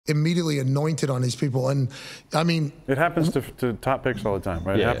immediately anointed on these people. And I mean, it happens to top picks all the time,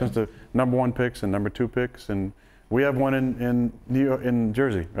 right? Yeah, it happens to number 1 picks and number 2 picks, and we have one in New York, in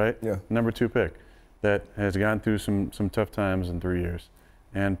Jersey, right? Yeah. Number 2 pick that has gone through some tough times in 3 years,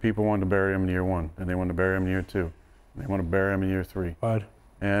 and people wanted to bury him in year 1, and they want to bury him in year 2, and they want to bury him in year 3. Right.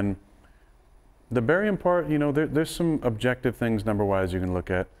 And the burying part, you know, there's some objective things number-wise you can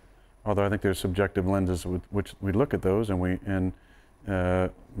look at, although I think there's subjective lenses with which we look at those, and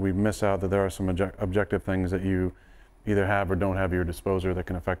we miss out that there are some objective things that you either have or don't have at your disposal that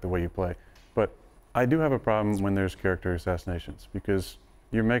can affect the way you play. But I do have a problem when there's character assassinations, because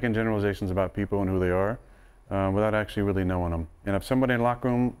you're making generalizations about people and who they are without actually really knowing them. And if somebody in the locker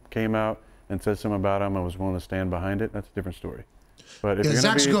room came out and said something about them and was willing to stand behind it, that's a different story. But if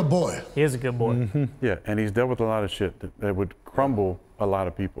Zach's a good boy. He is a good boy. Mm-hmm. Yeah, and he's dealt with a lot of shit that would crumble a lot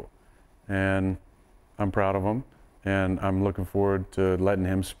of people. And I'm proud of him, and I'm looking forward to letting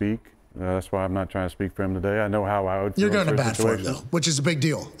him speak. That's why I'm not trying to speak for him today. I know how I would feel. You're going to bat for him, though, which is a big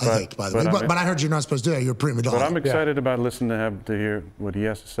deal, I think, by the way. But I heard you're not supposed to do that. You're a prima donna. But I'm excited about listening to hear what he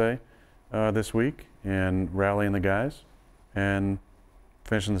has to say this week, and rallying the guys, and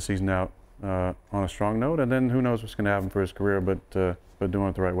finishing the season out on a strong note. And then who knows what's going to happen for his career, but doing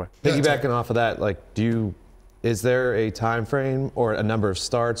it the right way. Piggybacking off of that, like, is there a time frame or a number of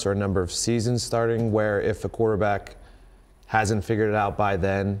starts or a number of seasons starting where if a quarterback hasn't figured it out by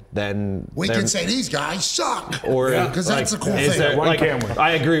then we can say these guys suck. Or because that's a cool thing.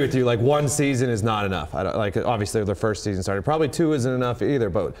 I agree with you. Like, 1 season is not enough. Obviously their first season started. Probably 2 isn't enough either.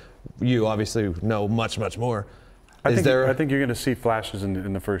 But you obviously know much more. I think you're going to see flashes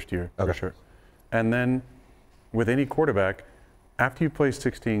in the first year, for sure. And then with any quarterback, after you play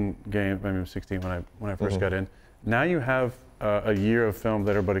 16 games, I mean 16 when I first got in, now you have a year of film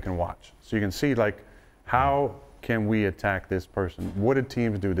that everybody can watch. So you can see, like, how can we attack this person? What did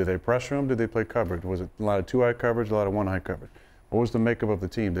teams do? Did they pressure them? Did they play coverage? Was it a lot of 2-eye coverage, a lot of 1-eye coverage? What was the makeup of the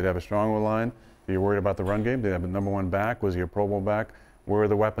team? Did they have a strong O-line? Were you worried about the run game? Did they have a number 1 back? Was he a Pro Bowl back? Where are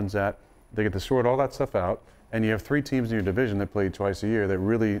the weapons at? They get to sort all that stuff out, and you have 3 teams in your division that play twice a year that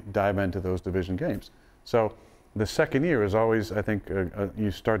really dive into those division games. So the second year is always, I think,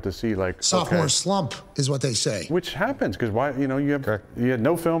 you start to see, like, sophomore slump is what they say. Which happens because you had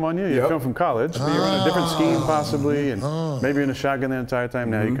no film on you. You had film from college. But you're in a different scheme possibly, and maybe you're in a shotgun the entire time.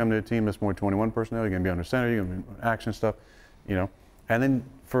 Now you come to a team that's more 21 personnel. You're going to be under center. You're going to be action stuff, you know. And then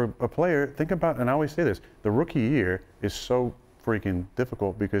for a player, think about, and I always say this: the rookie year is so freaking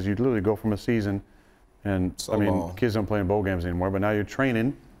difficult because you literally go from a season, and kids don't play in bowl games anymore. But now you're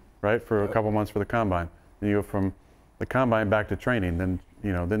training, right, for a couple months for the combine. Then you go from the combine back to training, then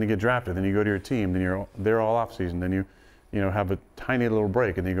you get drafted, then you go to your team, then you're there all off season, then you have a tiny little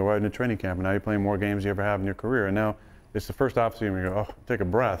break, and then you go right into training camp, and now you're playing more games you ever have in your career, and now it's the first off season where you go, oh, take a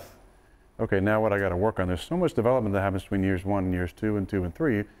breath. Okay, now what I got to work on? There's so much development that happens between years 1 and years 2 and 2 and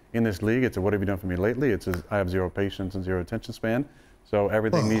 3 in this league. It's a what have you done for me lately? It's I have 0 patience and 0 attention span. So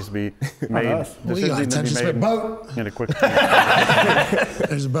everything needs to be made. In a quick time.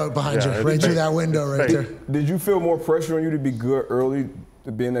 There's a boat behind you, right through that window right there. Did you feel more pressure on you to be good early,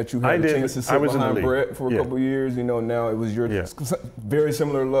 being that you had a chance to sit behind Brett for a couple of years? You know, now it was your very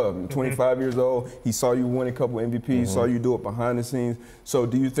similar love. 25 years old, he saw you win a couple of MVPs, saw you do it behind the scenes. So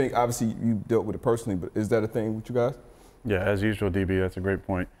do you think, obviously you dealt with it personally, but is that a thing with you guys? Yeah, as usual, DB, that's a great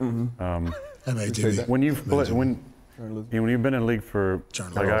point. When you've been in the league for,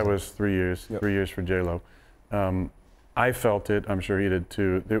 like I was 3 years, 3 years for J-Lo, I felt it, I'm sure he did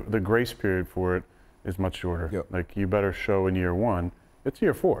too. The grace period for it is much shorter. Like, you better show in year 1. It's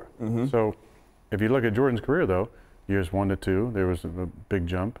year 4. So if you look at Jordan's career, though, years 1 to 2, there was a big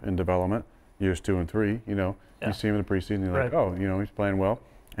jump in development. Years 2 and 3, you see him in the preseason, you're like, oh, he's playing well.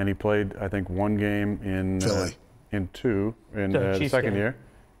 And he played, I think, 1 game in the second year.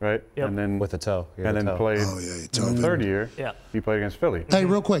 Right? Yep. And then with a toe. And then played in the third year. He played against Philly. Hey,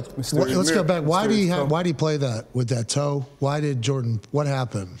 real quick, let's go back. Why did he play that with that toe? Why did Jordan? What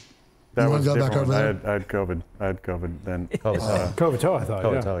happened? That you was want to go back over that? I had COVID. then. COVID toe, I thought.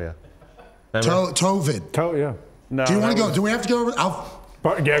 COVID toe, yeah. Tovid. Toe, yeah. No, do you want to go? Do we have to go over?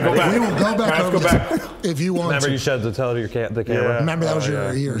 Yeah, go back. We will go back over. Go back. If you want. Remember, you showed the toe to the camera. Yeah. Remember, that was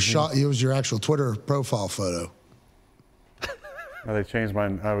your shot. It was your actual Twitter profile photo. They changed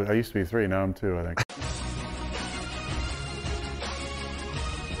mine. I used to be 3, now I'm 2, I think.